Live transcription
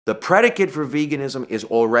The predicate for veganism is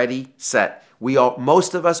already set.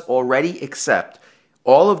 Most of us already accept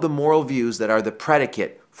all of the moral views that are the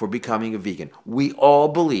predicate for becoming a vegan. We all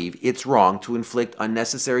believe it's wrong to inflict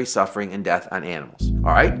unnecessary suffering and death on animals.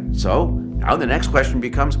 All right, so now the next question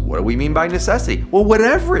becomes, what do we mean by necessity? Well,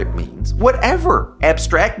 whatever it means, whatever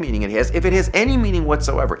abstract meaning it has, if it has any meaning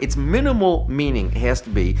whatsoever, its minimal meaning has to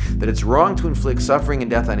be that it's wrong to inflict suffering and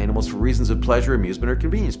death on animals for reasons of pleasure, amusement, or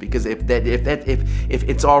convenience. Because if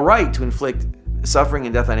it's all right to inflict suffering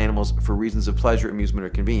and death on animals for reasons of pleasure, amusement, or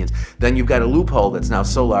convenience, then you've got a loophole that's now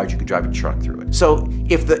so large you could drive a truck through it. So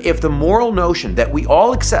if the moral notion that we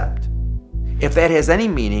all accept, if that has any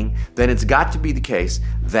meaning, then it's got to be the case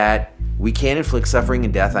that we can't inflict suffering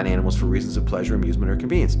and death on animals for reasons of pleasure, amusement, or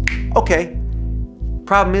convenience. Okay.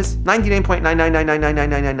 Problem is,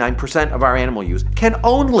 99.9999999% of our animal use can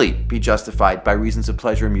only be justified by reasons of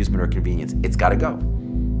pleasure, amusement, or convenience. It's got to go.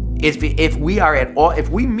 If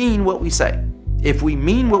we mean what we say, we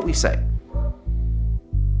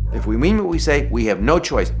have no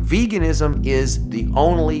choice. Veganism is the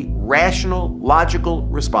only rational, logical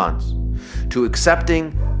response to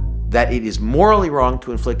accepting that it is morally wrong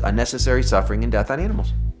to inflict unnecessary suffering and death on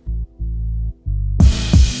animals.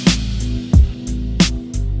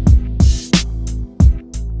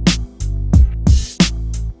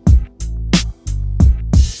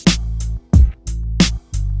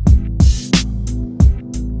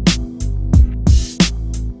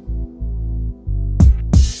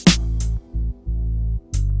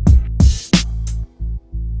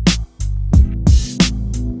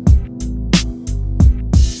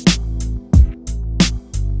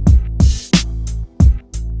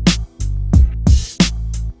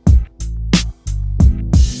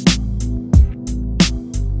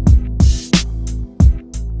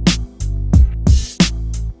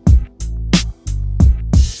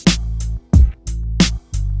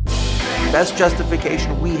 Best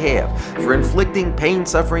justification we have for inflicting pain,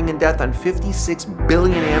 suffering, and death on 56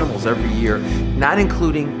 billion animals every year, not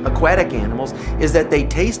including aquatic animals, is that they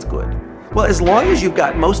taste good. Well, as long as you've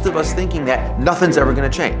got most of us thinking that, nothing's ever going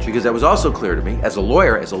to change. Because that was also clear to me, as a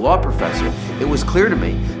lawyer, as a law professor, it was clear to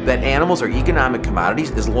me that animals are economic commodities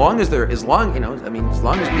as long as we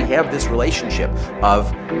have this relationship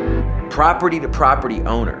of property to property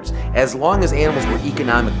owners. As long as animals were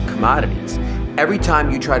economic commodities, every time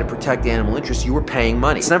you try to protect animal interests, you were paying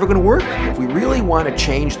money. It's never going to work. If we really want to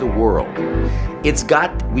change the world,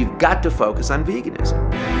 we've got to focus on veganism.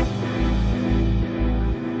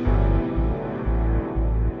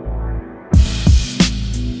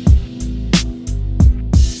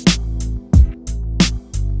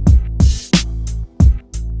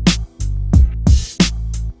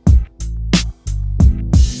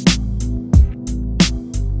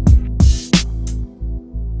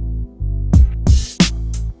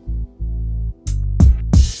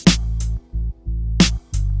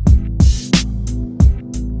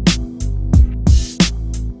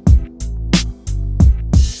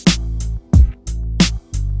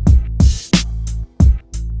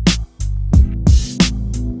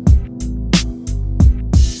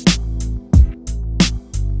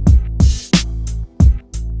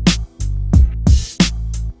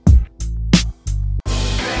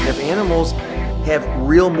 If animals have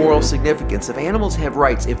real moral significance, if animals have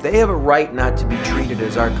rights, if they have a right not to be treated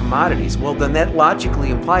as our commodities, well, then that logically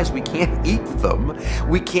implies we can't eat them,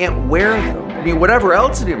 we can't wear them. I mean, whatever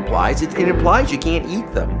else it implies, it implies you can't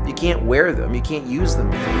eat them, you can't wear them, you can't use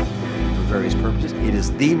them for various purposes. It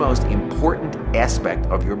is the most important aspect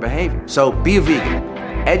of your behavior. So be a vegan.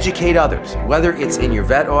 Educate others, whether it's in your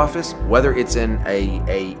vet office, whether it's in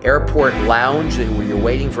a airport lounge where you're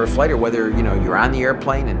waiting for a flight, or whether you're on the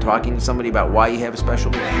airplane and talking to somebody about why you have a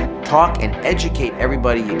special meal. Talk and educate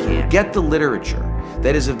everybody you can. Get the literature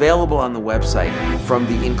that is available on the website from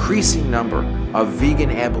the increasing number of vegan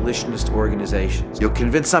abolitionist organizations. You'll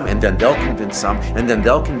convince some, and then they'll convince some, and then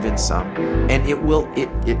they'll convince some, and it will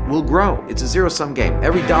grow. It's a zero-sum game.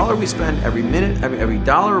 Every dollar we spend, every minute, every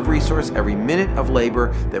dollar of resource, every minute of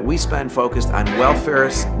labor that we spend focused on welfare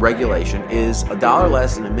regulation is a dollar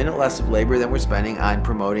less and a minute less of labor than we're spending on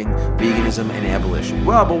promoting veganism and abolition.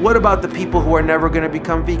 Well, but what about the people who are never going to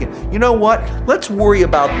become vegan? You know what? Let's worry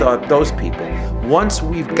about those people once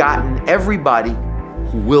we've gotten everybody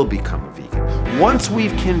who will become a vegan. Once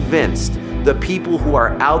we've convinced the people who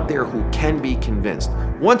are out there who can be convinced.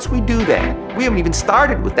 Once we do that, we haven't even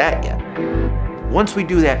started with that yet. Once we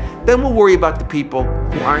do that, then we'll worry about the people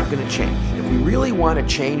who aren't going to change. If we really want to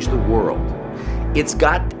change the world,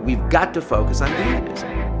 we've got to focus on veganism.